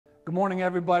Good morning,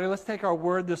 everybody. Let's take our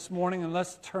word this morning and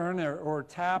let's turn or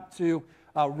tap to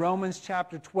Romans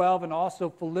chapter 12 and also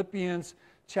Philippians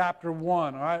chapter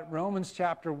 1. All right, Romans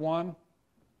chapter 1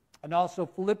 and also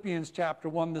Philippians chapter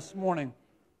 1 this morning.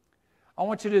 I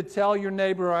want you to tell your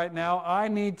neighbor right now, I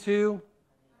need to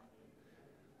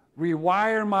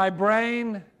rewire my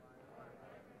brain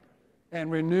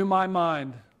and renew my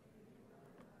mind.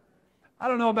 I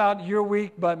don't know about your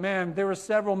week, but man, there were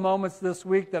several moments this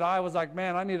week that I was like,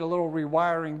 man, I need a little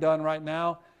rewiring done right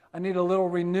now. I need a little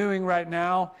renewing right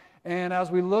now. And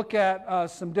as we look at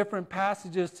some different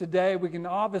passages today, we can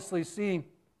obviously see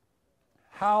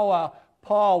how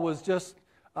Paul was just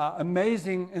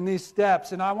amazing in these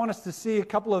steps. And I want us to see a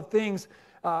couple of things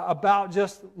about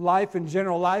just life in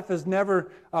general. Life is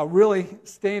never really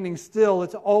standing still.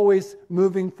 It's always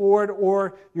moving forward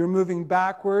or you're moving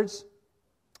backwards.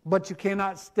 But you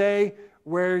cannot stay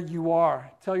where you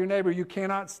are. Tell your neighbor, you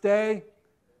cannot stay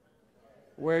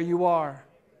where you are.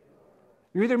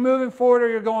 You're either moving forward or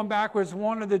you're going backwards,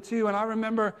 one of the two. And I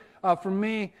remember for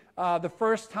me, the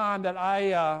first time that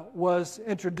I was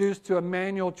introduced to a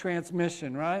manual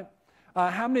transmission, right?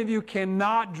 How many of you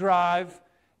cannot drive?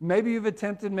 Maybe you've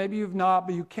attempted, maybe you've not,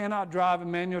 but you cannot drive a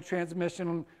manual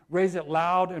transmission. Raise it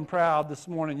loud and proud this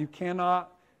morning. You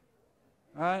cannot,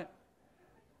 all right?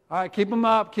 All right, keep them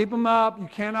up, keep them up. You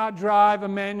cannot drive a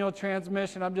manual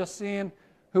transmission. I'm just seeing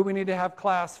who we need to have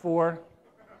class for.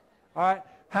 All right,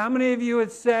 how many of you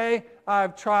would say,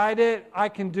 I've tried it, I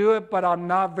can do it, but I'm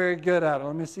not very good at it?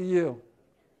 Let me see you.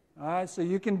 All right, so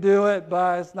you can do it,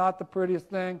 but it's not the prettiest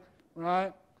thing,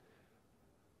 right?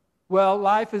 Well,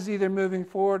 life is either moving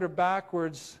forward or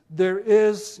backwards. There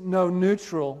is no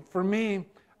neutral. For me,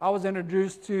 I was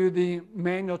introduced to the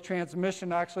manual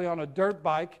transmission actually on a dirt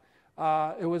bike.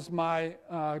 It was my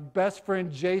best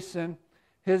friend Jason,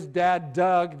 his dad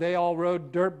Doug. They all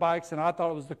rode dirt bikes, and I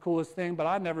thought it was the coolest thing, but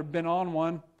I'd never been on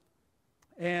one.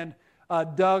 And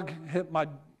Doug, my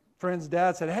friend's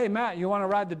dad, said, hey, Matt, you want to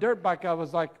ride the dirt bike? I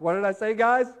was like, what did I say,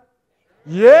 guys?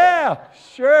 Yeah,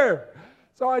 sure.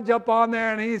 So I jump on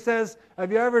there, and he says,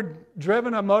 have you ever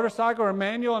driven a motorcycle or a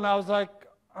manual? And I was like,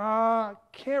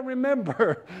 can't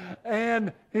remember.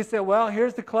 And he said, well,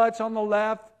 here's the clutch on the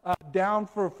left. Down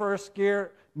for first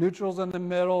gear, neutral's in the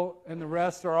middle, and the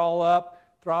rest are all up.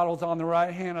 Throttle's on the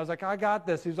right hand. I was like, I got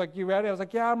this. He was like, you ready? I was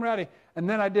like, yeah, I'm ready. And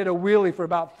then I did a wheelie for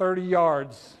about 30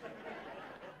 yards.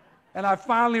 And I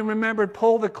finally remembered,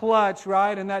 pull the clutch,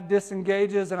 right? And that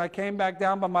disengages, and I came back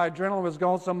down, but my adrenaline was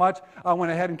going so much, I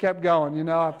went ahead and kept going. You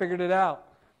know, I figured it out.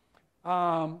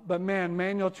 But man,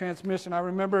 manual transmission. I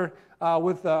remember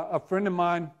with a friend of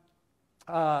mine,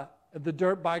 the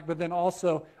dirt bike, but then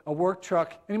also a work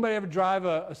truck. Anybody ever drive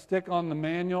a stick on the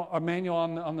manual, or manual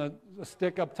on the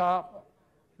stick up top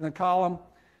in the column?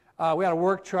 We had a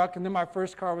work truck, and then my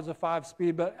first car was a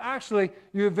 5-speed, but actually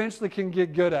you eventually can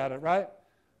get good at it, right?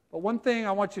 But one thing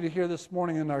I want you to hear this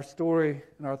morning in our story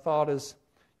and our thought is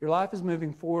your life is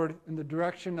moving forward in the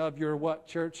direction of your what,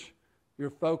 church? Your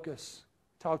focus.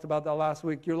 Talked about that last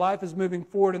week. Your life is moving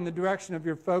forward in the direction of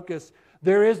your focus.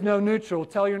 There is no neutral.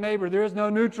 Tell your neighbor, there is no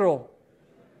neutral.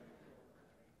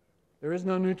 There is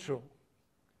no neutral.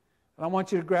 And I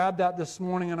want you to grab that this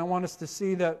morning, and I want us to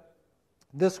see that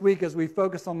this week as we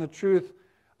focus on the truth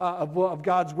of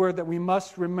God's Word, that we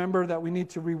must remember that we need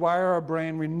to rewire our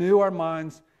brain, renew our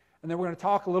minds, and then we're going to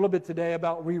talk a little bit today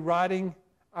about rewriting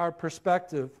our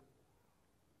perspective.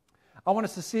 I want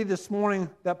us to see this morning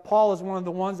that Paul is one of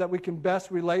the ones that we can best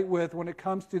relate with when it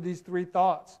comes to these three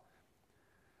thoughts.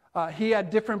 He had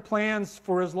different plans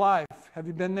for his life. Have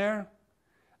you been there?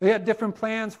 He had different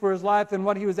plans for his life than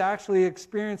what he was actually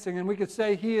experiencing. And we could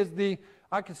say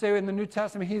I could say in the New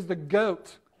Testament, he's the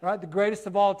GOAT, right? The greatest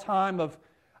of all time of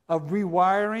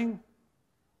rewiring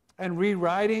and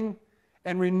rewriting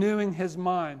and renewing his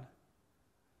mind.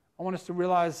 I want us to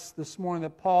realize this morning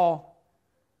that Paul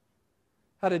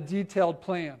had a detailed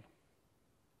plan.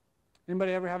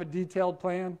 Anybody ever have a detailed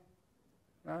plan?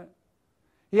 Right?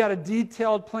 He had a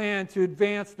detailed plan to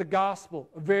advance the gospel,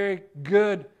 a very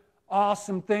good,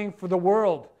 awesome thing for the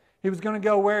world. He was going to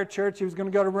go where, church? He was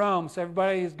going to go to Rome. So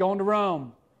everybody, he's going to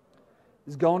Rome.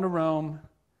 He's going to Rome.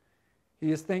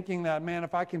 He is thinking that, man,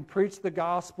 if I can preach the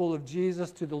gospel of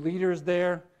Jesus to the leaders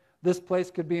there, this place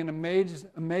could be an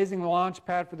amazing launch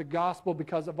pad for the gospel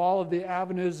because of all of the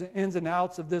avenues, ins and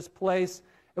outs of this place.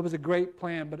 It was a great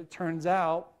plan, but it turns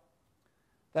out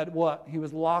that what? He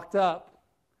was locked up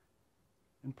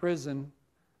in prison,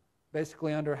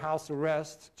 basically under house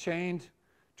arrest, chained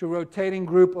to a rotating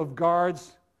group of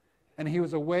guards, and he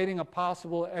was awaiting a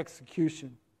possible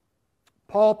execution.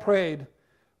 Paul prayed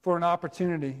for an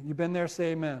opportunity. You been there?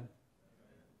 Say amen.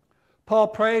 Paul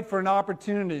prayed for an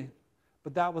opportunity,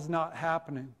 but that was not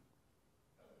happening.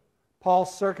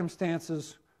 Paul's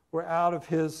circumstances were out of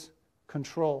his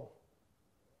control.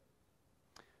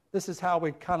 This is how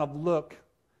we kind of look,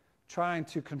 trying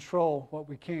to control what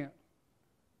we can't.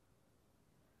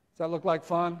 Does that look like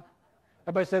fun?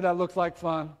 Everybody say that looks like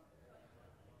fun.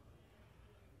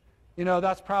 You know,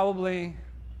 that's probably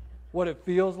what it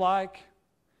feels like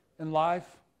in life,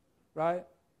 right?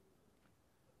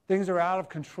 Things are out of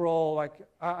control, like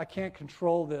I can't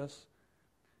control this.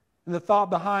 And the thought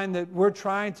behind that we're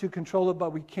trying to control it,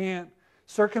 but we can't.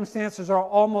 Circumstances are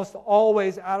almost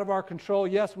always out of our control.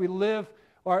 Yes, we live,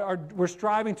 we're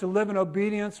striving to live in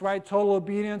obedience, right? Total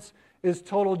obedience is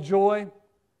total joy.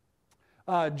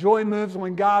 Joy moves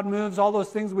when God moves, all those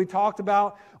things we talked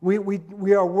about.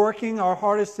 We are working our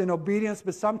hardest in obedience,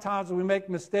 but sometimes we make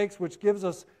mistakes, which gives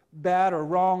us a bad or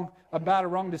wrong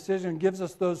decision, gives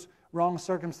us those wrong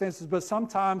circumstances. But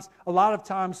sometimes, a lot of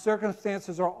times,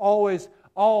 circumstances are always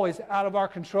out of our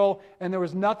control, and there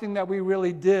was nothing that we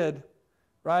really did,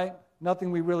 right?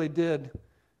 Nothing we really did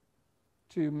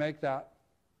to make that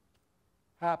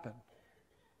happen.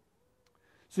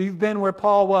 So you've been where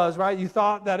Paul was, right? You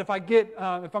thought that if I'm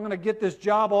going to get this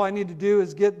job, all I need to do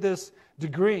is get this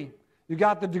degree. You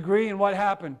got the degree, and what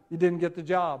happened? You didn't get the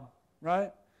job,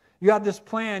 right? You got this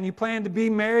plan. You plan to be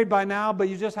married by now, but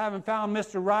you just haven't found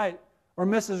Mr. Right or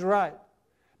Mrs. Right.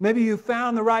 Maybe you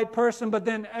found the right person, but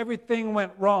then everything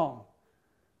went wrong.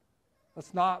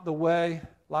 That's not the way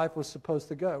life was supposed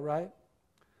to go, right?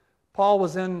 Paul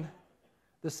was in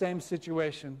the same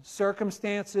situation.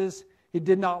 Circumstances he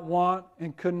did not want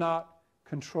and could not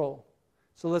control.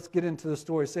 So let's get into the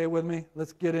story. Say it with me.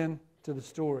 Let's get into the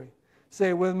story. Say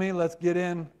it with me. Let's get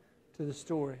into the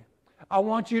story. I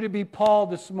want you to be Paul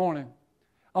this morning.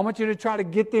 I want you to try to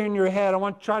get there in your head. I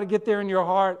want to try to get there in your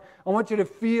heart. I want you to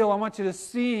feel. I want you to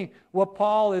see what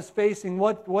Paul is facing,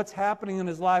 what's happening in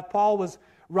his life. Paul was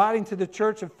writing to the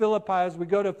church of Philippi as we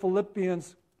go to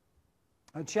Philippians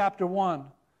chapter 1.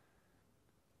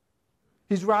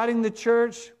 He's writing the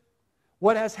church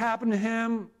what has happened to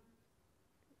him,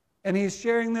 and he's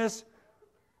sharing this.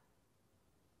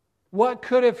 What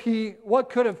could have he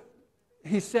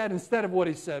said instead of what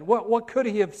he said? What could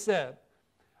he have said?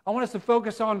 I want us to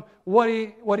focus on what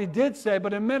he did say,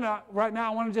 but in a minute, right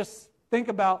now, I want to just think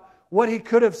about what he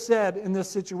could have said in this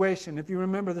situation. If you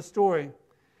remember the story,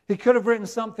 he could have written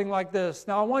something like this.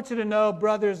 Now, I want you to know,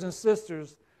 brothers and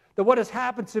sisters, that what has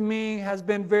happened to me has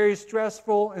been very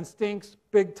stressful and stinks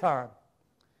big time.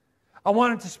 I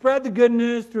wanted to spread the good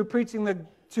news through preaching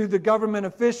to the government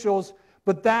officials,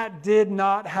 but that did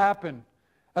not happen.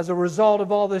 As a result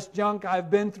of all this junk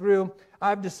I've been through,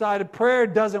 I've decided prayer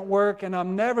doesn't work and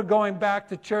I'm never going back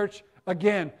to church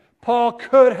again. Paul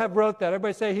could have wrote that.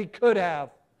 Everybody say he could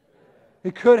have. He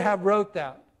could have wrote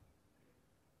that.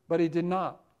 But he did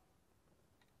not.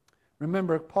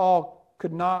 Remember, Paul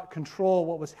could not control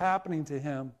what was happening to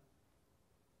him.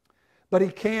 But he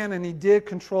can and he did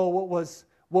control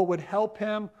what would help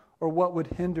him or what would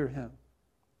hinder him.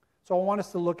 So I want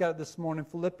us to look at it this morning.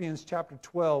 Philippians chapter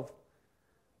 12.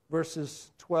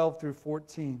 Verses 12 through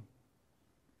 14.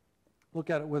 Look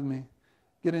at it with me.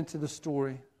 Get into the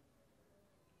story.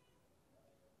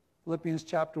 Philippians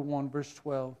chapter 1, verse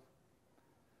 12.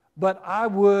 But I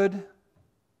would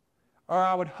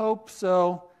hope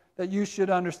so that you should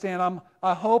understand.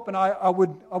 I hope and I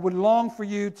would long for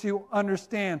you to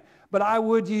understand. But I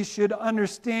would ye should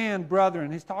understand, brethren.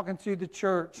 He's talking to the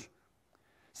church.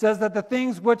 Says that the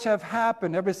things which have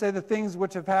happened, everybody say the things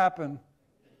which have happened.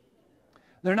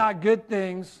 They're not good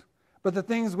things, but the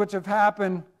things which have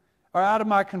happened are out of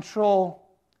my control.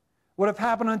 What have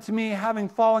happened unto me, having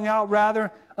fallen out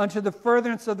rather unto the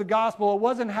furtherance of the gospel. It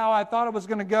wasn't how I thought it was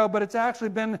going to go, but it's actually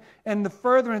been in the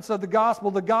furtherance of the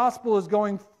gospel. The gospel is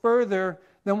going further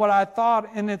than what I thought,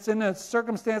 and it's in a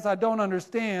circumstance I don't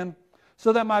understand,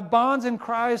 so that my bonds in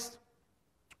Christ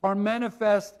are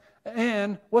manifest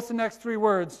in, what's the next three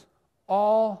words?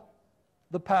 All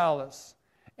the palace.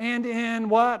 And in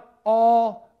what?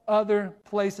 All other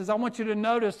places. I want you to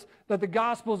notice that the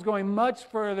gospel is going much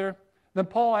further than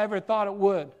Paul ever thought it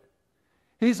would.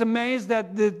 He's amazed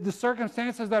that the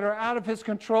circumstances that are out of his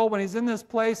control when he's in this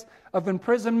place of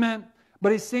imprisonment,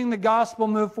 but he's seeing the gospel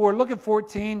move forward. Look at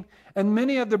 14. And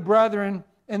many of the brethren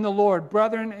in the Lord,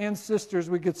 brethren and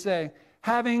sisters, we could say,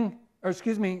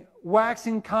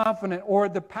 waxing confident, or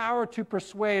the power to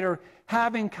persuade, or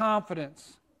having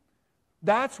confidence.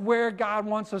 That's where God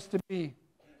wants us to be.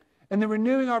 In the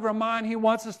renewing of our mind, He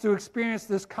wants us to experience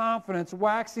this confidence,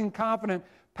 waxing confident,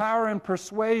 power and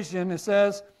persuasion. It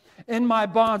says, in my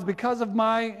bonds, because of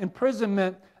my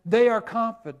imprisonment, they are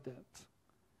confident.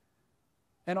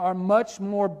 and are much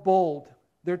more bold.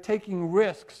 They're taking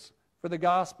risks for the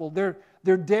gospel.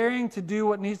 They're daring to do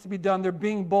what needs to be done. They're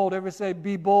being bold. Everybody say,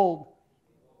 be bold.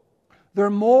 They're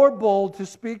more bold to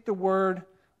speak the word.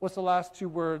 What's the last two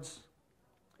words?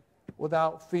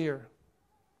 Without fear.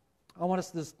 I want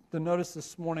us to notice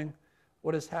this morning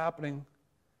what is happening.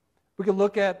 We could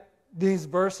look at these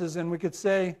verses and we could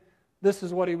say, this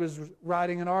is what he was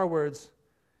writing in our words.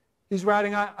 He's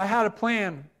writing, I had a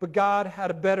plan, but God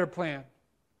had a better plan.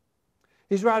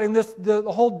 He's writing this,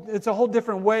 it's a whole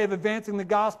different way of advancing the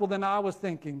gospel than I was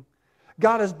thinking.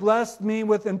 God has blessed me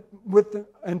with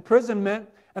imprisonment,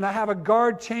 and I have a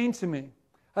guard chained to me.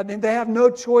 I mean, they have no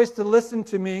choice to listen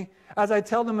to me as I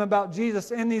tell them about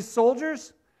Jesus. And these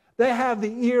soldiers, they have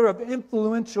the ear of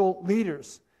influential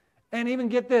leaders. And even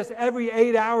get this, every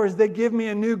 8 hours they give me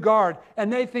a new guard,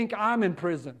 and they think I'm in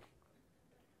prison.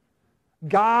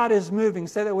 God is moving.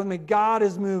 Say that with me. God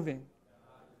is moving.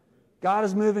 God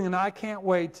is moving, and I can't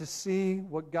wait to see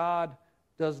what God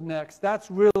does next.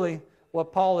 That's really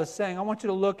what Paul is saying. I want you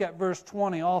to look at verse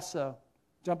 20 also.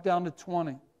 Jump down to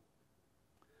 20.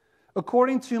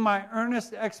 According to my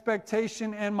earnest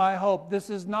expectation and my hope. This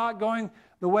is not going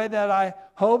the way that I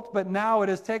hoped, but now it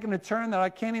has taken a turn that I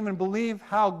can't even believe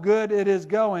how good it is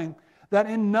going. That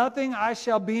in nothing I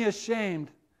shall be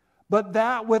ashamed, but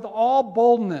that with all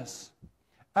boldness,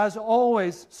 as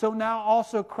always, so now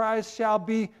also Christ shall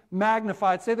be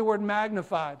magnified. Say the word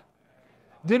magnified.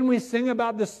 Didn't we sing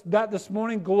about this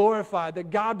morning? Glorified. That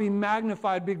God be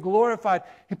magnified, be glorified.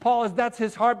 Paul that's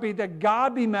his heartbeat, that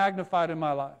God be magnified in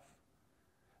my life.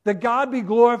 That God be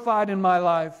glorified in my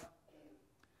life.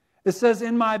 It says,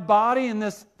 in my body, in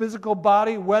this physical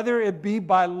body, whether it be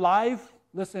by life,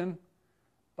 listen,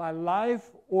 by life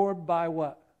or by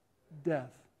what? Death.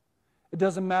 It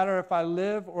doesn't matter if I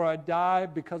live or I die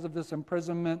because of this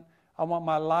imprisonment. I want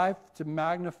my life to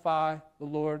magnify the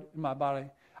Lord in my body.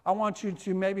 I want you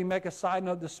to maybe make a side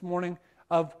note this morning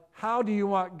of how do you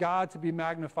want God to be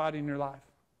magnified in your life?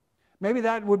 Maybe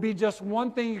that would be just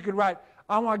one thing you could write.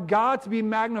 I want God to be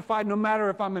magnified no matter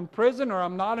if I'm in prison or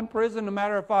I'm not in prison, no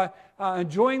matter if I'm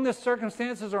enjoying the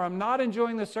circumstances or I'm not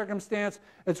enjoying the circumstance.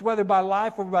 It's whether by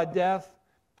life or by death.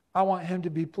 I want Him to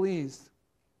be pleased.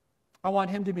 I want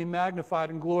Him to be magnified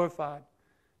and glorified.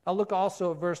 Now look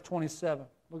also at verse 27.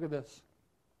 Look at this.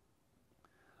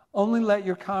 Only let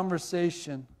your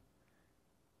conversation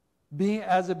be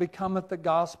as it becometh the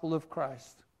gospel of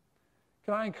Christ.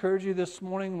 Can I encourage you this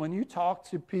morning, when you talk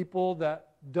to people that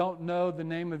don't know the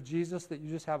name of Jesus, that you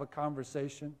just have a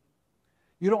conversation?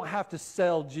 You don't have to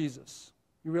sell Jesus.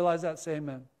 You realize that? Say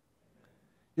amen.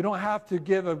 You don't have to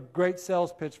give a great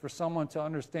sales pitch for someone to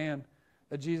understand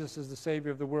that Jesus is the Savior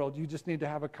of the world. You just need to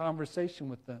have a conversation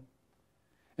with them.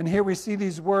 And here we see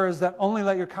these words that only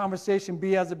let your conversation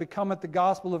be as it becometh the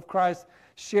gospel of Christ.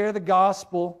 Share the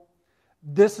gospel.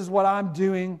 This is what I'm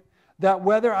doing, that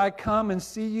whether I come and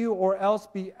see you or else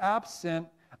be absent,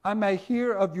 I may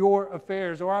hear of your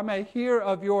affairs, or I may hear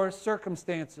of your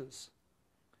circumstances.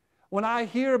 When I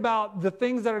hear about the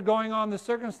things that are going on, the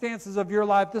circumstances of your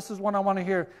life, this is what I want to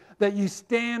hear, that you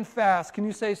stand fast. Can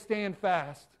you say stand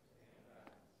fast?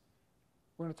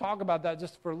 We're going to talk about that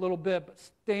just for a little bit, but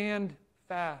stand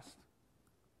fast.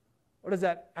 What does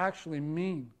that actually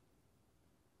mean?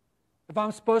 If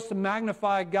I'm supposed to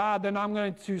magnify God, then I'm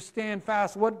going to stand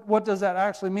fast. What does that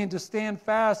actually mean? To stand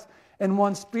fast in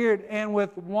one spirit and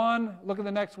with one, look at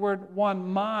the next word,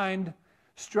 one mind,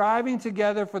 striving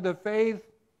together for the faith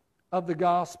of the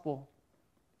gospel.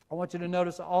 I want you to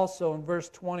notice also in verse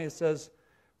 20 it says,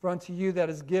 for unto you that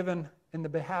is given in the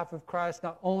behalf of Christ,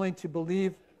 not only to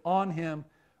believe on Him,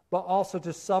 but also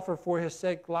to suffer for His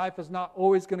sake. Life is not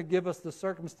always going to give us the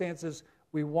circumstances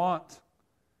we want.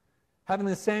 Having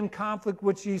the same conflict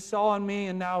which ye saw in me,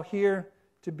 and now here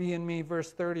to be in me,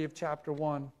 verse 30 of chapter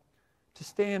 1. To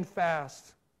stand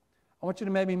fast. I want you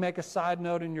to maybe make a side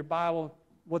note in your Bible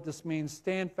what this means.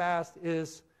 Stand fast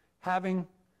is having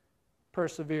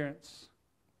perseverance.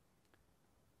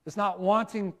 It's not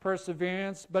wanting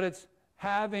perseverance, but it's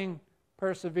having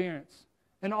perseverance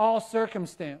in all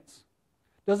circumstance.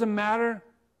 Doesn't matter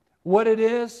what it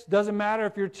is. Doesn't matter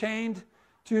if you're chained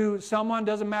to someone.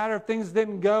 Doesn't matter if things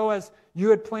didn't go as you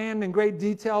had planned in great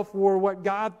detail for what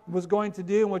God was going to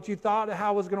do and what you thought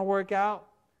how it was going to work out.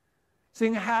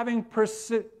 Seeing having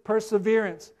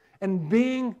perseverance and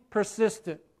being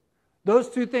persistent. Those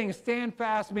two things, stand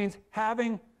fast, means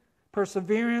having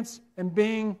perseverance and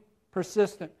being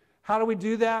persistent. How do we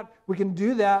do that? We can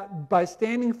do that by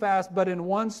standing fast, but in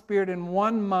one spirit, in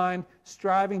one mind,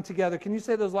 striving together. Can you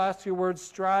say those last two words?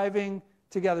 Striving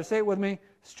together. Say it with me.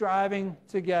 Striving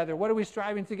together. What are we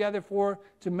striving together for?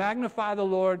 To magnify the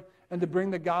Lord and to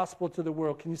bring the gospel to the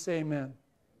world. Can you say amen?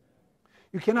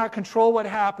 You cannot control what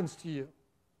happens to you,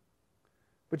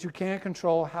 but you can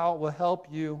control how it will help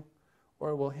you or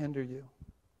it will hinder you.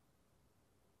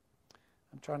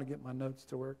 I'm trying to get my notes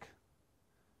to work.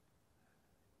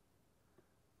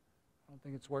 I don't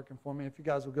think it's working for me. If you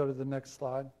guys will go to the next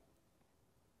slide.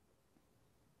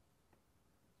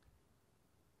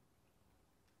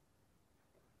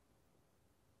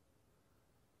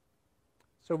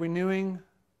 So renewing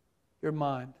your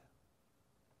mind.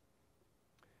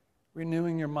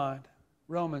 Renewing your mind.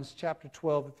 Romans chapter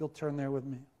 12, if you'll turn there with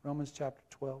me. Romans chapter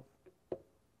 12.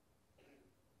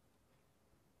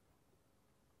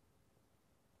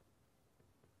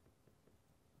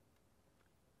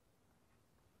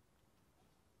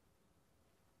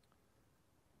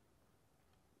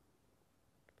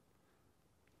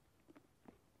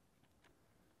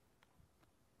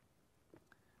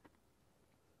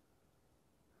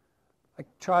 I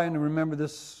trying to remember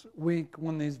this week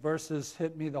when these verses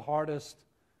hit me the hardest.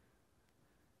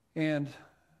 And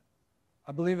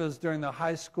I believe it was during the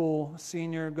high school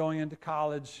senior going into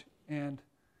college. And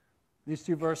these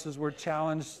two verses were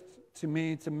challenged to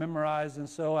me to memorize. And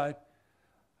so I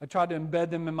tried to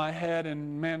embed them in my head.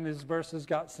 And man, these verses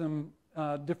got some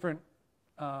different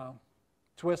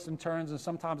twists and turns. And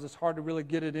sometimes it's hard to really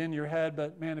get it in your head.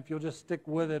 But man, if you'll just stick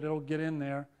with it, it'll get in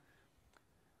there.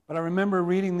 But I remember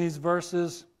reading these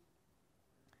verses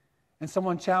and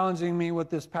someone challenging me with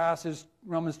this passage,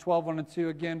 Romans 12, 1 and 2,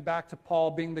 again, back to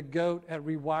Paul being the GOAT at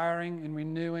rewiring and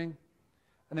renewing.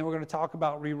 And then we're going to talk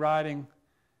about rewriting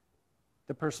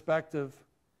the perspective.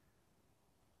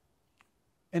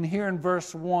 And here in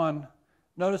verse 1,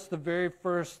 notice the very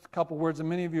first couple words, and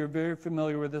many of you are very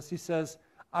familiar with this. He says,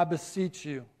 I beseech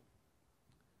you.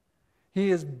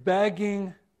 He is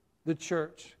begging the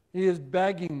church. He is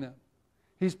begging them.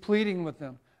 He's pleading with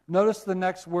them. Notice the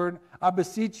next word, I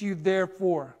beseech you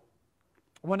therefore.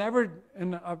 Whenever,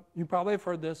 and you probably have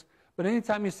heard this, but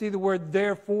anytime you see the word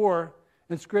therefore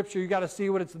in Scripture, you got to see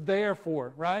what it's there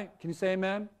for, right? Can you say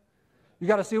amen? You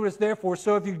got to see what it's there for.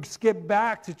 So if you skip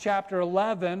back to chapter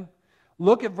 11,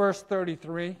 look at verse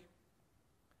 33. It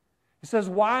says,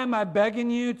 why am I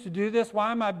begging you to do this?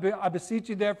 Why am I beseech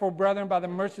you therefore, brethren, by the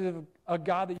mercy of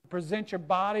God, that you present your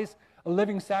bodies a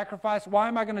living sacrifice. Why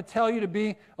am I going to tell you to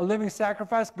be a living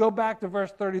sacrifice? Go back to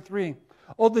verse 33.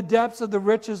 Oh, the depths of the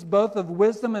riches, both of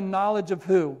wisdom and knowledge of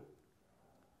who?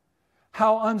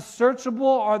 How unsearchable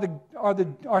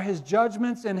are his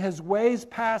judgments, and his ways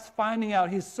past finding out.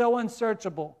 He's so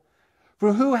unsearchable.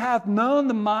 For who hath known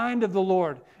the mind of the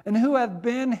Lord, and who hath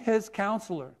been his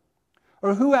counselor?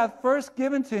 Or who hath first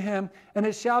given to him, and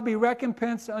it shall be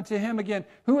recompensed unto him again?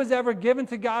 Who has ever given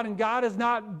to God, and God has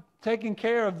not taken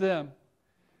care of them?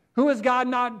 Who has God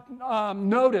not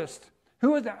noticed?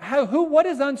 What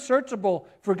is unsearchable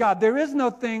for God? There is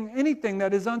anything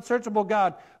that is unsearchable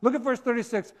God. Look at verse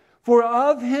 36. For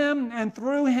of him, and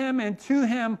through him, and to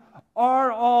him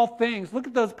are all things. Look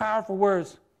at those powerful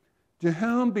words. To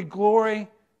whom be glory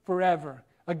forever.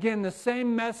 Again, the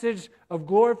same message of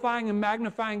glorifying and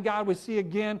magnifying God we see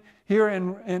again here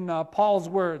in Paul's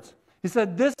words. He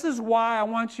said, this is why I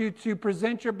want you to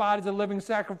present your body as a living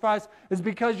sacrifice, is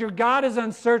because your God is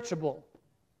unsearchable.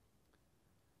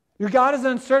 Your God is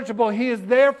unsearchable. He is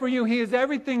there for you. He is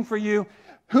everything for you.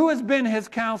 Who has been his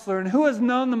counselor, and who has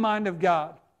known the mind of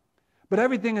God? But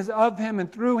everything is of him,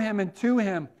 and through him, and to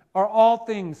him are all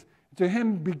things. To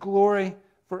him be glory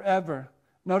forever.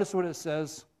 Notice what it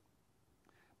says.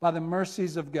 By the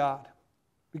mercies of God.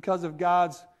 Because of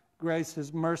God's grace,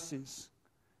 his mercies.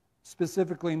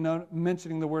 Specifically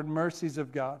mentioning the word mercies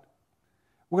of God.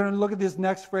 We're going to look at this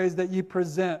next phrase, that ye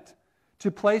present. To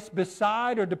place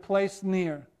beside or to place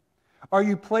near. Are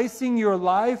you placing your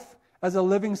life as a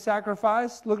living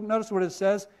sacrifice? Notice what it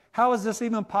says. How is this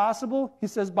even possible? He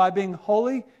says, by being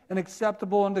holy and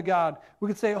acceptable unto God. We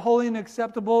could say holy and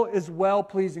acceptable is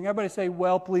well-pleasing. Everybody say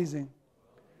well-pleasing.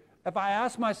 If I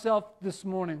ask myself this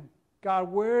morning,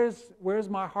 God, where's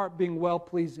my heart being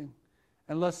well-pleasing?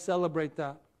 And let's celebrate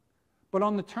that. But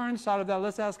on the turn side of that,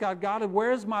 let's ask God, God,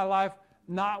 where's my life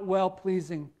not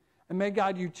well-pleasing? And may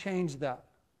God, you change that.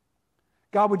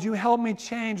 God, would you help me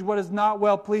change what is not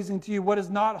well-pleasing to you, what is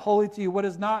not holy to you, what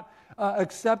is not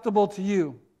acceptable to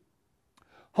you?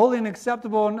 Holy and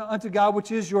acceptable unto God,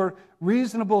 which is your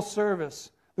reasonable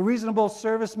service. The reasonable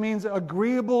service means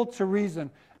agreeable to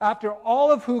reason. After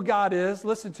all of who God is,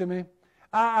 listen to me,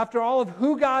 after all of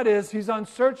who God is, he's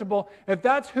unsearchable. If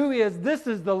that's who he is, this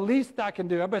is the least I can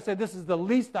do. Everybody say, this is the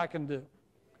least I can do.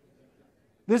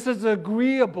 This is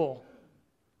agreeable.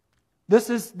 This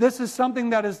is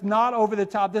something that is not over the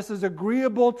top. This is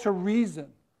agreeable to reason.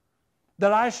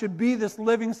 that I should be this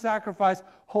living sacrifice,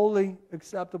 wholly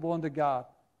acceptable unto God.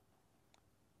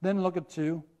 Then look at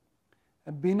 2,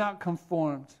 and be not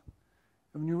conformed.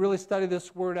 And when you really study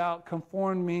this word out,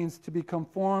 conformed means to be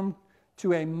conformed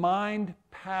to a mind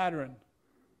pattern.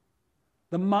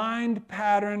 The mind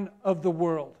pattern of the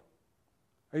world.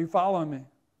 Are you following me?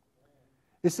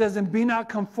 It says, and be not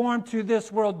conformed to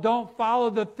this world. Don't follow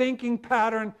the thinking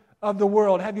pattern of the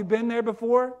world. Have you been there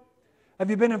before? Have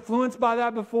you been influenced by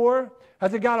that before?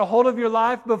 Has it got a hold of your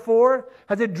life before?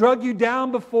 Has it drug you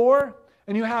down before?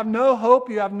 And you have no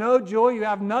hope, you have no joy, you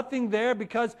have nothing there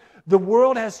because the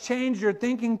world has changed your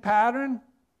thinking pattern.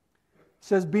 It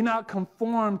says, be not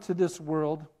conformed to this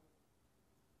world.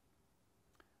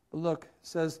 But look, it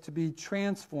says to be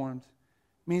transformed.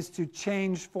 It means to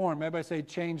change form. Everybody say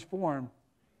change form.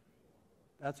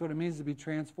 That's what it means to be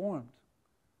transformed.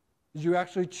 You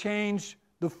actually change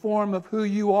the form of who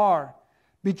you are.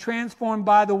 Be transformed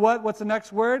by the what? What's the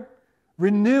next word?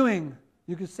 Renewing.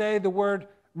 You could say the word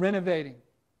renovating.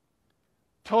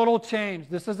 Total change.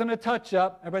 This isn't a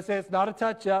touch-up. Everybody say it's not a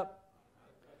touch-up.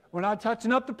 We're not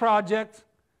touching up the project.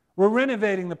 We're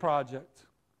renovating the project.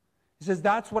 He says,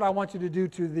 that's what I want you to do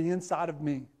to the inside of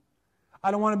me. I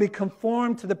don't want to be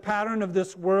conformed to the pattern of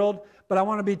this world, but I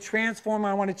want to be transformed.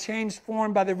 I want to change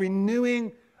form by the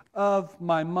renewing of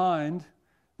my mind,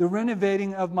 the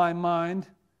renovating of my mind,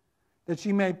 that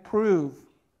ye may prove,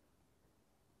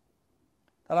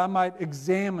 that I might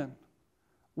examine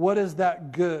what is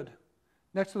that good.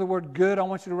 Next to the word good, I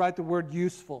want you to write the word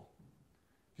useful.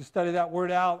 If you study that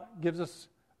word out, it gives us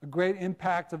a great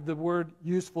impact of the word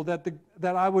useful, that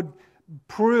I would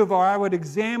prove or I would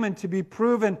examine to be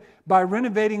proven by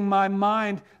renovating my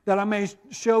mind, that I may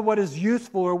show what is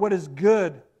useful or what is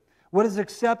good, what is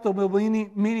acceptable,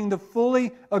 meaning the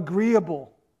fully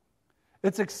agreeable.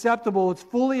 It's acceptable, it's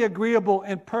fully agreeable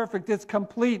and perfect, it's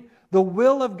complete. The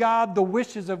will of God, the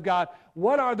wishes of God.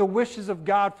 What are the wishes of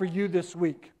God for you this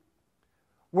week?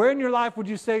 Where in your life would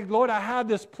you say, Lord, I have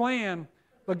this plan,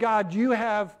 but God, you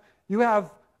have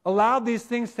allowed these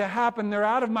things to happen. They're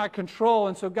out of my control.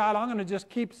 And so, God, I'm going to just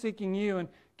keep seeking you and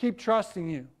keep trusting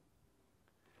you.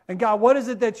 And God, what is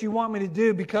it that you want me to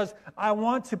do? Because I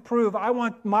want to prove, I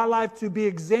want my life to be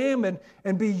examined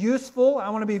and be useful. I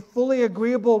want to be fully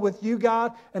agreeable with you,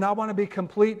 God, and I want to be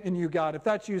complete in you, God. If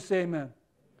that's you, say amen.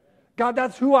 God,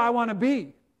 that's who I want to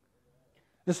be.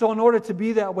 And so in order to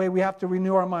be that way, we have to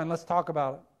renew our mind. Let's talk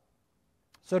about it.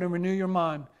 So to renew your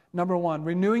mind, number 1,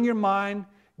 renewing your mind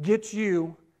gets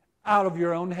you out of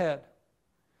your own head.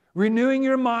 Renewing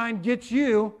your mind gets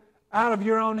you out of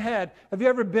your own head. Have you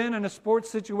ever been in a sports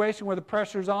situation where the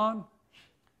pressure's on?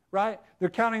 Right? They're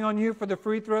counting on you for the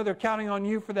free throw. They're counting on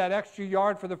you for that extra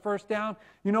yard for the first down.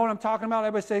 You know what I'm talking about?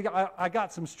 Everybody say, I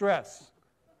got some stress.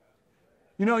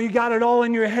 You know, you got it all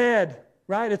in your head,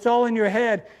 right? It's all in your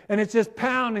head, and it's just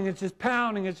pounding, it's just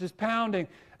pounding, it's just pounding.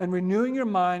 And renewing your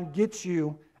mind gets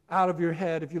you out of your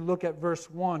head. If you look at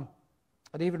verse 1,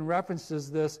 it even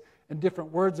references this in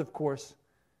different words, of course.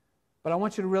 But I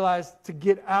want you to realize to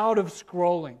get out of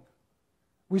scrolling.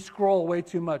 We scroll way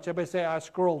too much. Everybody say, I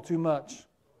scroll too much.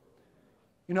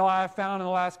 You know, I found in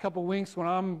the last couple of weeks when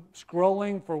I'm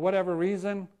scrolling for whatever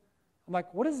reason, I'm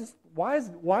like, what is this? Why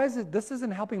is it this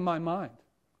isn't helping my mind?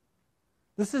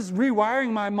 This is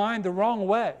rewiring my mind the wrong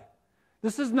way.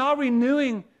 This is not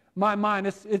renewing my mind.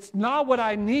 It's not what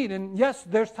I need. And yes,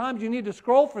 there's times you need to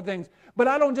scroll for things, but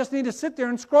I don't just need to sit there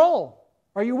and scroll.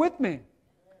 Are you with me?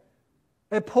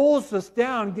 It pulls us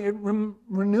down.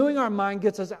 Renewing our mind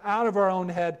gets us out of our own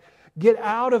head. Get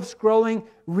out of scrolling,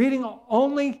 reading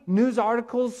only news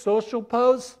articles, social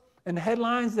posts, and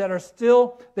headlines that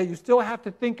you still have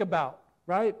to think about,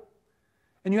 right?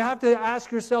 And you have to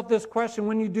ask yourself this question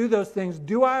when you do those things.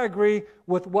 Do I agree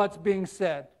with what's being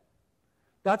said?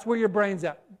 That's where your brain's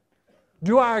at.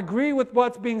 Do I agree with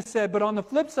what's being said? But on the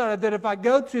flip side of that, if I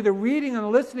go to the reading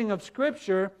and listening of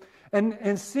Scripture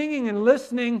and singing and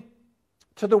listening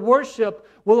to the worship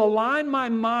will align my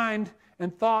mind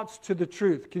and thoughts to the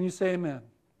truth. Can you say amen?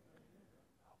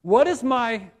 What is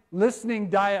my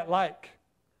listening diet like?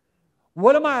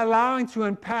 What am I allowing to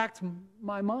impact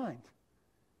my mind?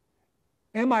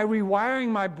 Am I rewiring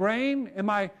my brain? Am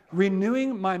I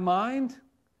renewing my mind?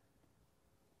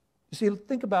 You see,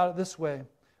 think about it this way.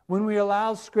 When we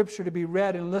allow Scripture to be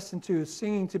read and listened to,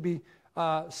 singing to be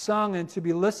sung and to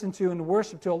be listened to, and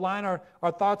worship to align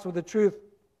our thoughts with the truth,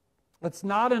 it's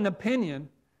not an opinion,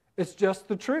 it's just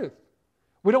the truth.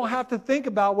 We don't have to think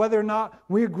about whether or not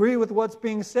we agree with what's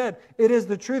being said. It is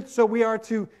the truth, so we are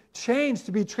to change,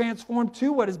 to be transformed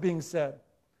to what is being said,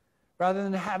 rather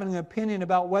than having an opinion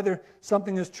about whether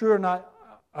something is true or not.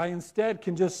 I instead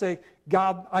can just say,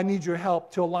 God, I need your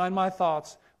help to align my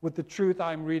thoughts with the truth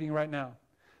I'm reading right now.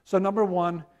 So number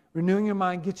one, renewing your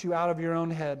mind gets you out of your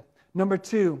own head. Number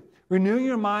two, renewing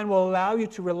your mind will allow you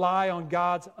to rely on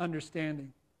God's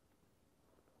understanding.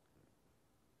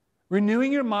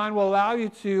 Renewing your mind will allow you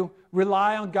to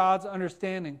rely on God's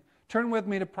understanding. Turn with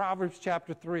me to Proverbs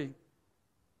chapter 3.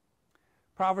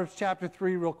 Proverbs chapter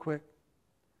 3 real quick.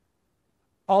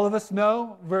 All of us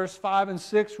know verse 5 and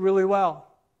 6 really well.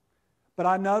 But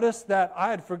I noticed that I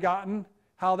had forgotten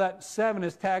how that 7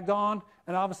 is tagged on.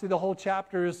 And obviously the whole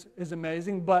chapter is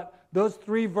amazing. But those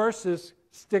 3 verses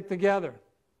stick together.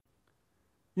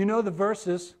 You know the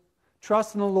verses.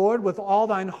 Trust in the Lord with all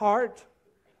thine heart.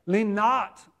 Lean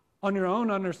not on your own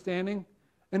understanding.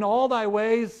 In all thy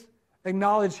ways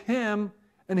acknowledge Him,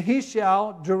 and He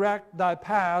shall direct thy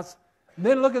paths. And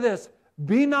then look at this.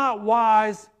 Be not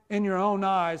wise in your own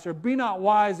eyes, or be not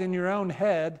wise in your own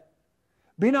head.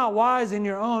 Be not wise in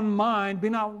your own mind. Be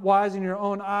not wise in your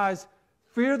own eyes.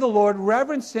 Fear the Lord,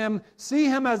 reverence Him, see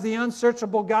Him as the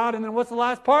unsearchable God. And then what's the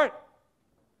last part?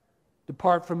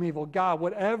 Depart from evil. God,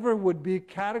 whatever would be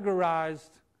categorized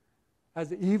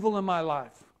as evil in my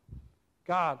life,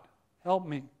 God, help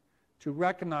me to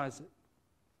recognize it.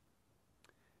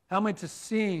 Help me to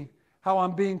see how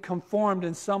I'm being conformed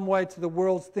in some way to the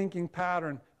world's thinking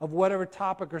pattern of whatever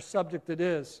topic or subject it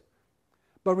is.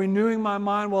 But renewing my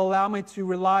mind will allow me to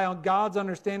rely on God's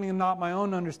understanding and not my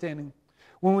own understanding.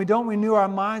 When we don't renew our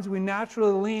minds, we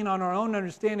naturally lean on our own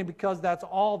understanding because that's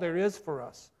all there is for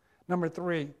us. Number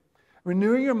 3,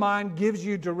 renewing your mind gives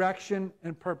you direction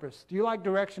and purpose. Do you like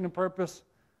direction and purpose?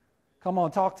 Come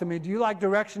on, talk to me. Do you like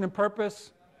direction and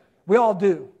purpose? We all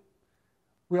do.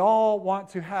 We all want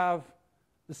to have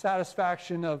the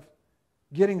satisfaction of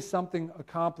getting something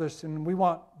accomplished, and we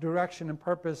want direction and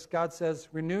purpose. God says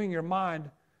renewing your mind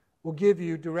will give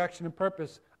you direction and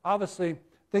purpose. Obviously,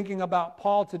 thinking about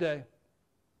Paul today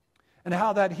and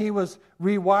how that he was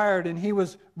rewired and he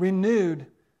was renewed,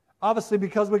 obviously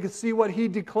because we could see what he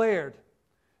declared.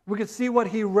 We could see what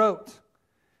he wrote.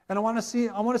 And I want us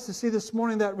to see this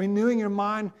morning that renewing your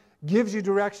mind gives you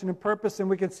direction and purpose, and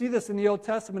we can see this in the Old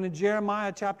Testament in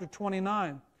Jeremiah chapter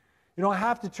 29. You don't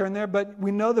have to turn there, but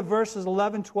we know the verses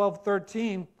 11, 12,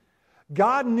 13.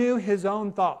 God knew His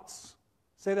own thoughts.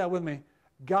 Say that with me.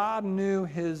 God knew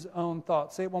His own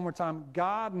thoughts. Say it one more time.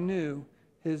 God knew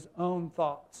His own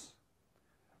thoughts.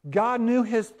 God knew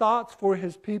His thoughts for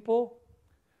His people,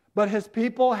 but His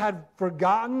people had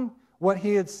forgotten what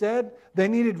He had said. They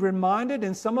needed reminded,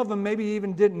 and some of them maybe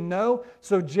even didn't know.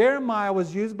 So Jeremiah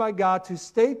was used by God to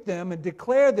state them and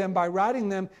declare them by writing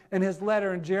them in his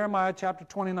letter in Jeremiah chapter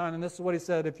 29. And this is what he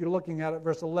said, if you're looking at it,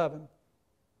 verse 11.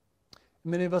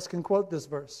 Many of us can quote this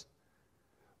verse.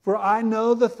 For I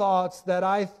know the thoughts that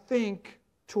I think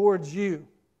towards you,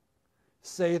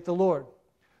 saith the Lord.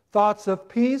 Thoughts of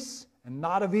peace and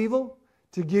not of evil,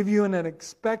 to give you an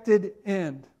expected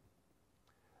end.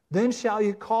 Then shall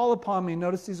you call upon me.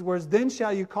 Notice these words. Then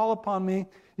shall you call upon me.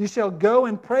 You shall go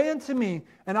and pray unto me,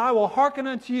 and I will hearken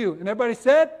unto you. And everybody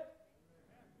said?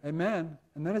 Amen.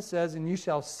 And then it says, and you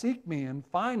shall seek me and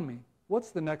find me.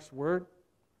 What's the next word?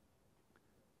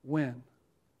 When.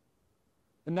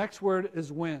 The next word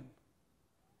is when.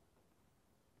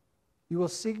 You will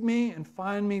seek me and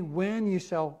find me when you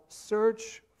shall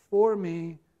search for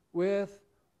me with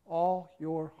all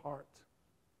your heart.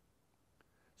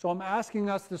 So I'm asking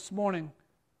us this morning,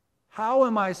 how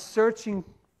am I searching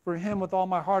for Him with all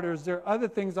my heart? Or is there other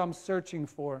things I'm searching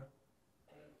for?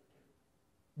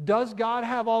 Does God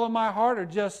have all of my heart, or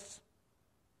just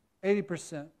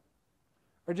 80%?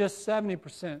 Or just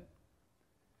 70%?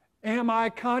 Am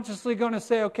I consciously going to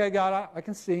say, okay, God, I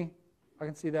can see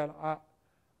that.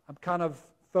 I'm kind of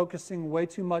focusing way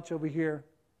too much over here.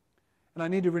 And I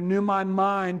need to renew my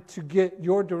mind to get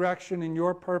your direction and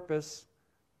your purpose.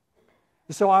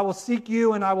 So I will seek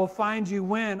you and I will find you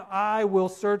when I will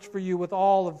search for you with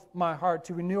all of my heart.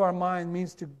 To renew our mind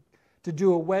means to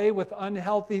do away with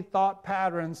unhealthy thought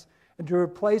patterns and to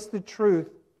replace the truth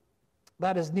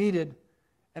that is needed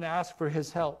and ask for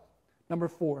His help. Number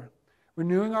 4,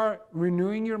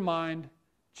 renewing your mind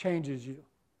changes you.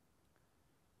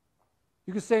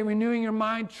 You could say renewing your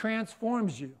mind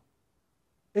transforms you.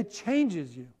 It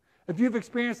changes you. If you've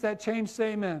experienced that change,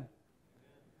 say amen.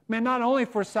 Man, not only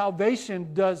for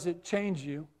salvation does it change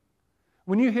you.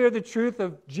 When you hear the truth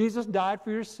of Jesus died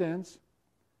for your sins,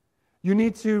 you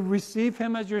need to receive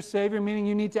Him as your Savior, meaning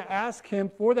you need to ask Him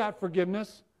for that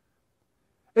forgiveness.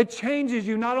 It changes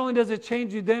you. Not only does it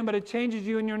change you then, but it changes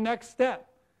you in your next step.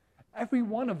 Every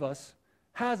one of us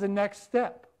has a next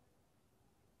step.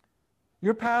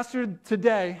 Your pastor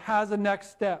today has a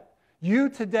next step. You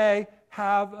today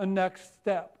have a next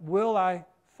step. Will I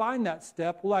find that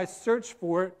step? Will I search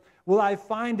for it? Will I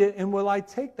find it? And will I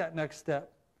take that next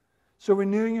step? So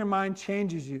renewing your mind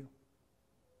changes you.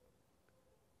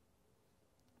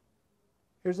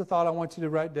 Here's a thought I want you to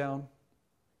write down.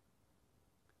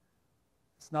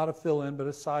 It's not a fill-in, but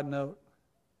a side note.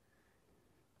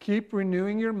 Keep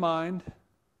renewing your mind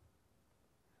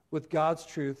with God's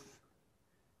truth,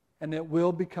 and it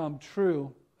will become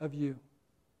true of you.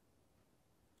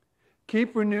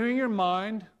 Keep renewing your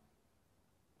mind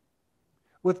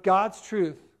with God's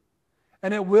truth,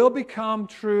 and it will become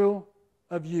true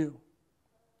of you.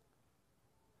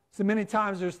 So many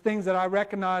times there's things that I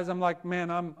recognize, I'm like, man,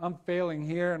 I'm failing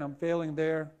here and I'm failing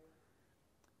there.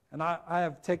 And I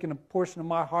have taken a portion of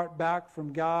my heart back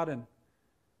from God, and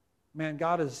man,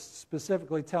 God is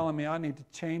specifically telling me I need to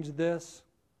change this.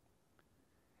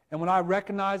 And when I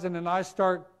recognize it and I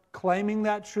start claiming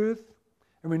that truth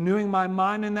and renewing my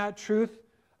mind in that truth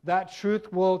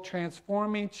will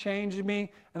transform me, change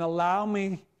me, and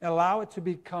allow it to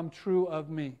become true of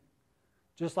me.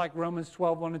 Just like Romans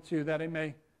 12, 1 and 2, that it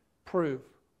may prove,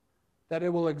 that it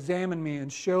will examine me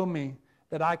and show me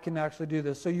that I can actually do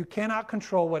this. So you cannot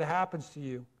control what happens to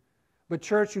you. But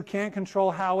church, you can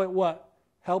control how it what?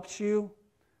 Helps you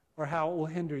or how it will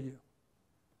hinder you.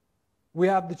 We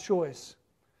have the choice.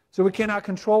 So we cannot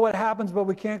control what happens, but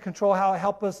we can control how it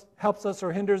helps us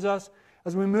or hinders us.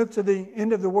 As we move to the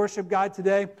end of the worship guide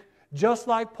today, just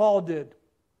like Paul did.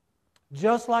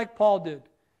 Just like Paul did.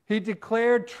 He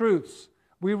declared truths.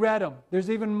 We read them. There's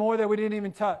even more that we didn't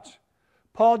even touch.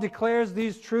 Paul declares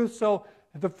these truths, so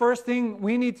the first thing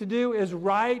we need to do is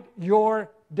write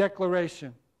your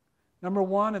declaration. Number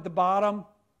 1 at the bottom,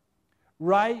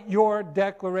 write your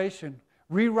declaration.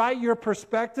 Rewrite your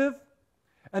perspective,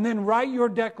 and then write your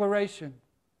declaration.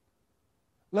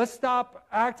 Let's stop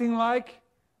acting like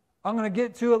I'm going to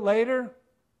get to it later,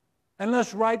 and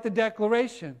let's write the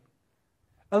declaration.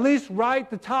 At least write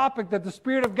the topic that the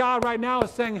Spirit of God right now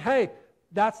is saying, hey,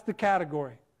 that's the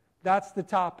category. That's the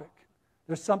topic.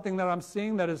 There's something that I'm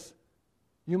seeing that is,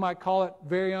 you might call it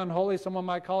very unholy. Someone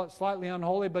might call it slightly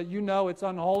unholy, but you know it's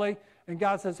unholy. And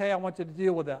God says, hey, I want you to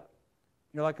deal with that.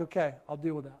 You're like, okay, I'll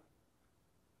deal with that.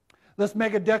 Let's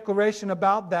make a declaration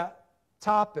about that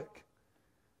topic.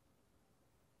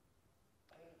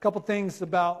 A couple things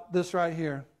about this right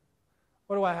here.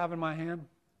 What do I have in my hand?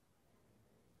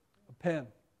 A pen.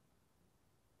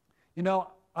 You know,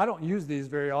 I don't use these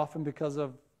very often because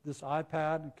of this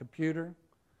iPad and computer.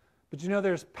 But you know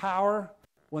there's power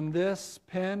when this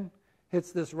pen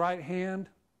hits this right hand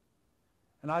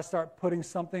and I start putting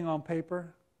something on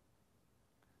paper.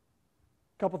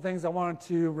 A couple things I wanted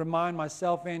to remind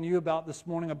myself and you about this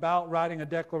morning about writing a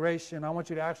declaration. I want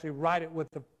you to actually write it with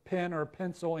a pen or a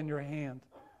pencil in your hand.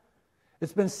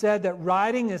 It's been said that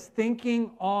writing is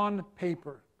thinking on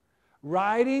paper.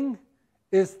 Writing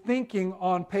is thinking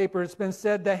on paper. It's been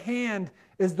said the hand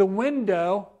is the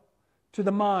window to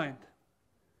the mind.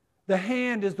 The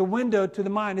hand is the window to the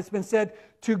mind. It's been said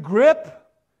to grip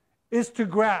is to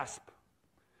grasp.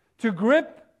 To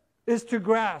grip is to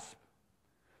grasp.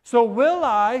 So will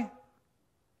I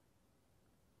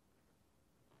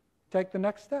take the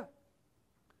next step?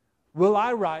 Will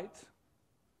I write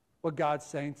what God's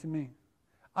saying to me?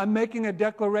 I'm making a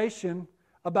declaration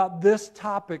about this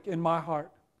topic in my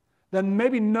heart that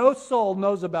maybe no soul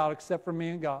knows about except for me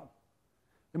and God.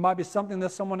 It might be something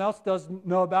that someone else doesn't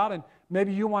know about, and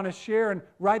maybe you want to share and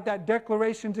write that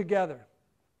declaration together.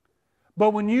 But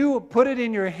when you put it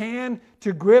in your hand,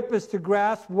 to grip is to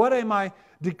grasp. What am I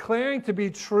declaring to be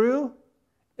true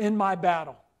in my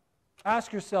battle?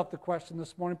 Ask yourself the question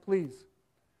this morning, please.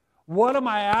 What am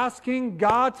I asking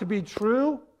God to be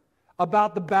true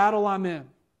about the battle I'm in?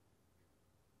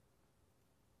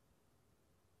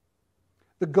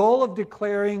 The goal of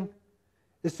declaring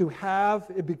is to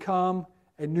have it become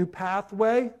a new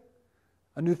pathway,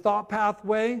 a new thought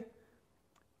pathway,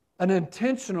 an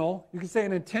intentional, you can say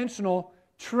an intentional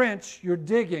trench you're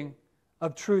digging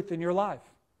of truth in your life.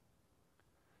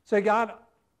 Say, God,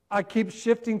 I keep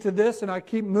shifting to this and I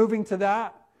keep moving to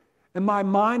that, and my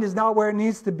mind is not where it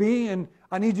needs to be, and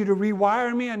I need you to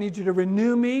rewire me, I need you to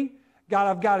renew me. God,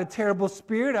 I've got a terrible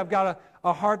spirit, I've got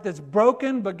a heart that's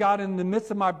broken, but God, in the midst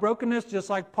of my brokenness,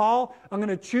 just like Paul, I'm going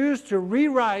to choose to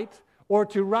rewrite or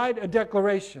to write a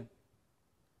declaration.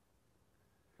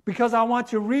 Because I want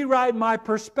to rewrite my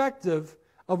perspective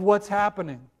of what's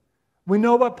happening. We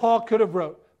know what Paul could have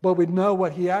wrote, but we know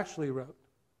what he actually wrote.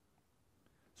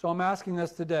 So I'm asking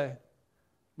us today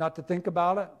not to think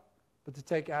about it, but to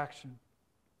take action.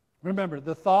 Remember,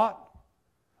 the thought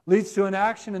leads to an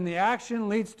action, and the action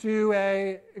leads to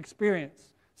an experience.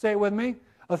 Say it with me.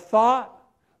 A thought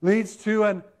leads to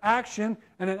an action,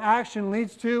 and an action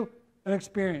leads to an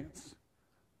experience.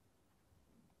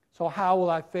 So how will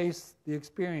I face the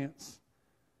experience?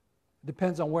 It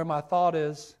depends on where my thought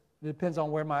is. It depends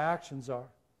on where my actions are.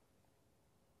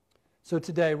 So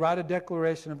today, write a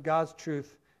declaration of God's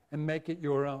truth and make it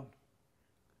your own.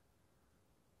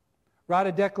 Write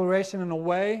a declaration in a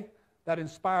way that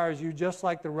inspires you, just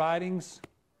like the writings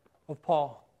of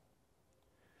Paul.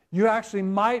 You actually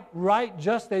might write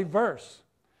just a verse.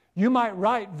 You might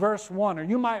write verse 1, or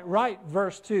you might write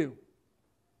verse 2.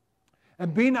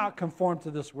 And be not conformed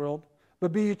to this world,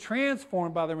 but be ye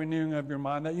transformed by the renewing of your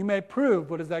mind, that you may prove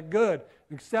what is that good,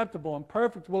 acceptable, and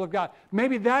perfect will of God.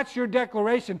 Maybe that's your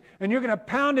declaration, and you're going to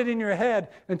pound it in your head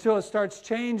until it starts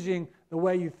changing the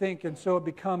way you think, and so it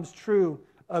becomes true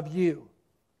of you.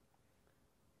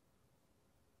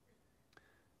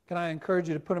 Can I encourage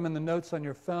you to put them in the notes on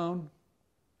your phone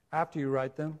after you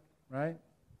write them, right?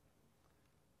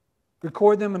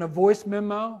 Record them in a voice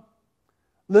memo.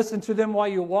 Listen to them while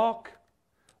you walk.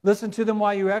 Listen to them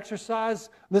while you exercise.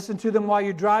 Listen to them while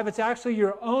you drive. It's actually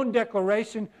your own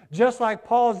declaration, just like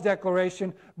Paul's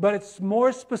declaration, but it's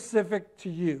more specific to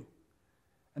you.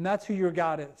 And that's who your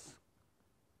God is.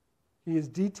 He is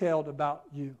detailed about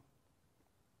you.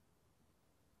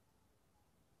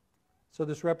 So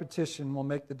this repetition will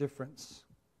make the difference.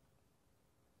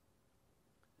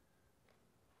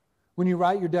 When you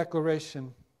write your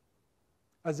declaration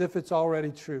as if it's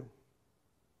already true,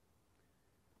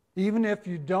 even if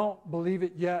you don't believe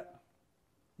it yet,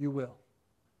 you will.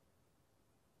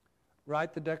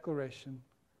 Write the declaration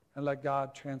and let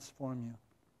God transform you.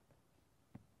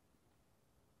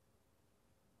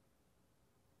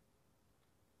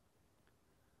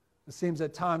 It seems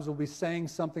at times we'll be saying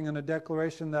something in a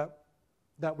declaration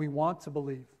that we want to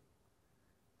believe.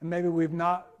 And maybe we've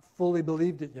not fully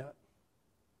believed it yet.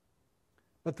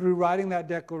 But through writing that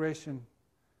declaration,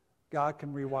 God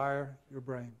can rewire your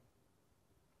brain.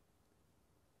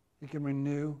 He can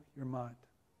renew your mind.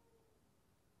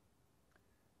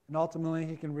 And ultimately,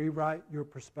 He can rewrite your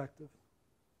perspective.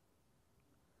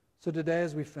 So today,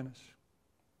 as we finish,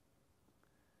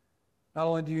 not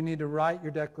only do you need to write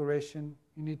your declaration,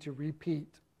 you need to repeat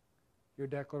your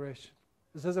declaration.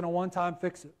 This isn't a one-time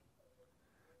fix it.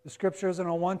 The Scripture isn't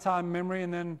a one-time memory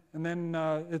and then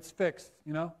it's fixed,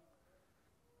 you know.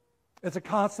 It's a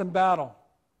constant battle.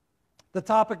 The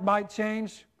topic might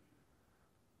change.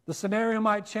 The scenario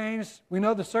might change. We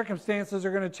know the circumstances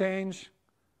are going to change.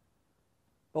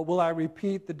 But will I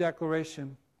repeat the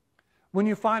declaration? When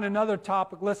you find another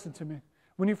topic, listen to me.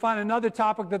 When you find another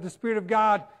topic that the Spirit of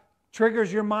God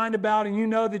triggers your mind about and you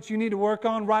know that you need to work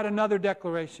on, write another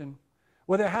declaration.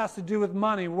 Whether it has to do with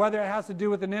money, whether it has to do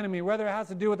with an enemy, whether it has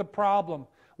to do with a problem,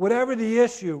 whatever the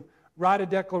issue, write a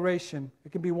declaration.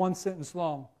 It can be one sentence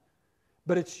long.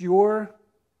 But it's your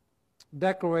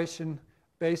declaration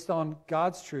based on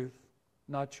God's truth,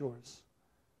 not yours.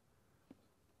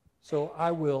 So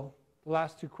I will. The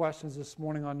last two questions this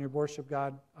morning on your worship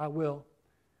guide. I will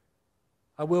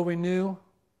renew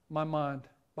my mind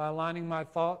by aligning my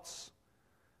thoughts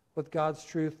with God's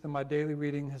truth and my daily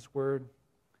reading His Word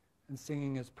and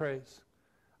singing His praise.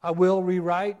 I will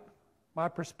rewrite my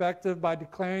perspective by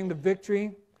declaring the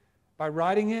victory, by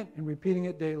writing it and repeating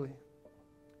it daily.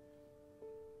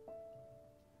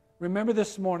 Remember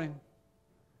this morning,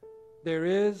 there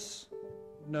is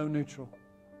no neutral.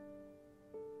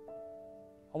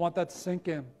 I want that to sink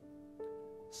in.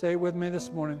 Say it with me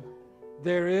this morning.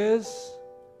 There is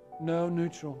no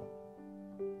neutral.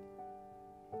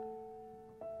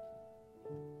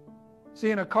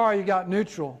 See, in a car, you got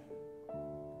neutral.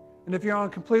 And if you're on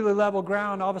completely level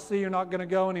ground, obviously you're not going to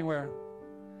go anywhere.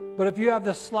 But if you have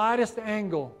the slightest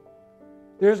angle,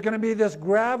 there's going to be this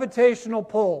gravitational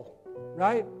pull,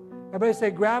 right? Everybody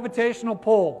say gravitational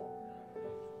pull.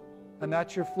 And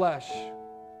that's your flesh.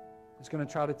 It's going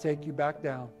to try to take you back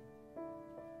down.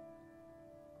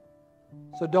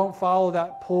 So don't follow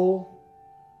that pull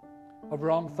of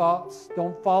wrong thoughts.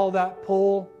 Don't follow that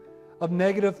pull of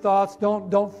negative thoughts.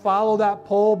 Don't follow that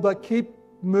pull, but keep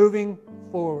moving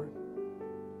forward.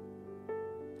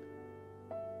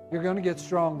 You're going to get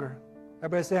stronger.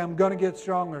 Everybody say, I'm going to get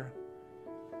stronger.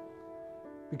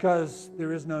 Because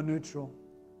there is no neutral.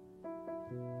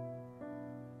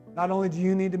 Not only do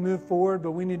you need to move forward,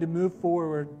 but we need to move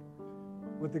forward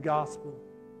with the gospel.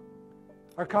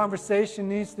 Our conversation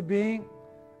needs to be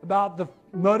about the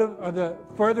motive or the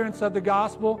furtherance of the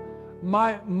gospel.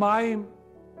 My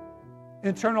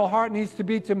internal heart needs to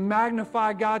be to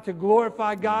magnify God, to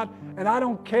glorify God, and I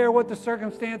don't care what the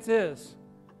circumstance is.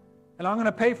 And I'm going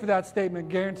to pay for that statement,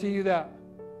 guarantee you that.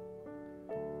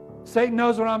 Satan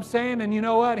knows what I'm saying, and you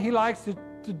know what? He likes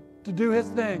to do his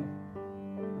thing.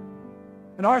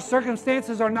 And our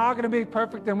circumstances are not going to be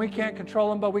perfect, and we can't control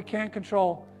them, but we can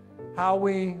control how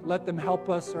we let them help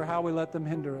us or how we let them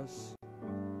hinder us.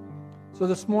 So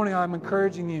this morning, I'm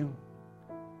encouraging you,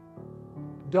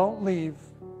 don't leave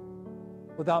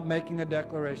without making a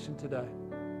declaration today.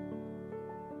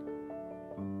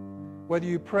 Whether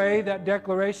you pray that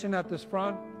declaration at this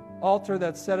front altar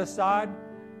that's set aside,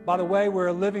 by the way, we're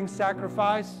a living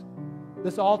sacrifice.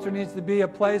 This altar needs to be a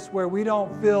place where we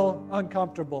don't feel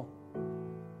uncomfortable.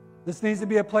 This needs to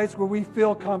be a place where we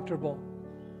feel comfortable.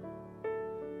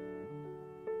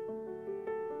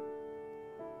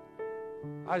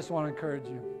 I just want to encourage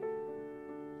you.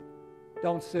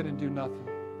 Don't sit and do nothing.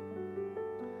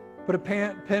 Put a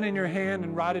pen in your hand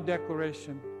and write a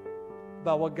declaration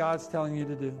about what God's telling you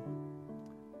to do.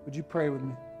 Would you pray with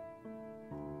me?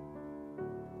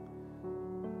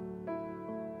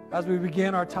 As we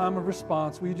begin our time of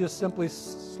response, will you just simply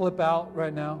slip out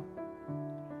right now?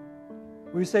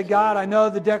 Will you say, God, I know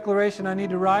the declaration I need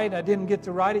to write. I didn't get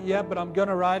to write it yet, but I'm going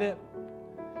to write it.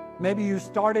 Maybe you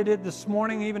started it this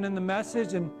morning, even in the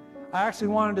message, and I actually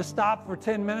wanted to stop for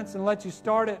 10 minutes and let you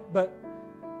start it, but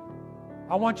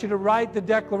I want you to write the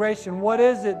declaration. What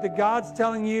is it that God's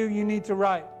telling you you need to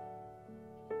write?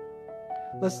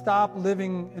 Let's stop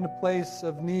living in a place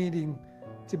of needing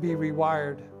to be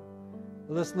rewired.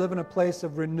 Let's live in a place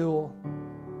of renewal.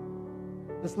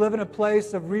 Let's live in a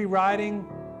place of rewriting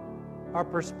our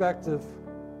perspective.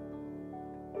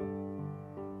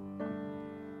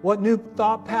 What new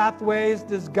thought pathways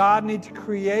does God need to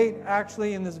create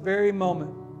actually in this very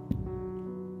moment?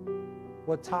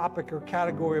 What topic or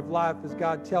category of life is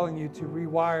God telling you to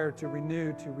rewire, to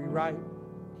renew, to rewrite?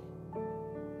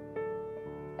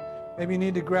 Maybe you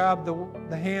need to grab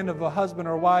the hand of a husband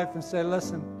or wife and say,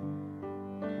 listen,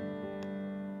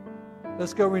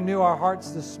 let's go renew our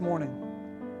hearts this morning.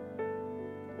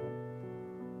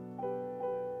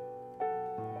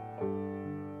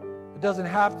 It doesn't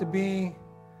have to be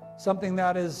something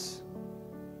that is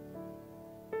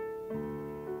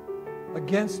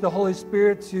against the Holy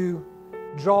Spirit to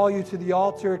draw you to the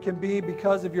altar. It can be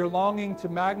because of your longing to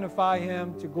magnify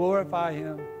Him, to glorify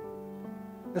Him.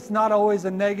 It's not always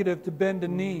a negative to bend a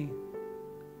knee.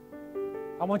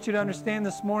 I want you to understand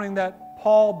this morning that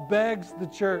Paul begs the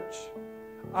church,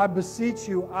 I beseech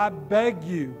you, I beg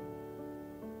you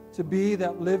to be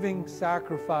that living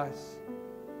sacrifice.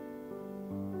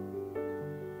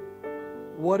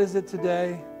 What is it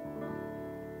today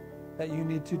that you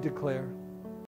need to declare?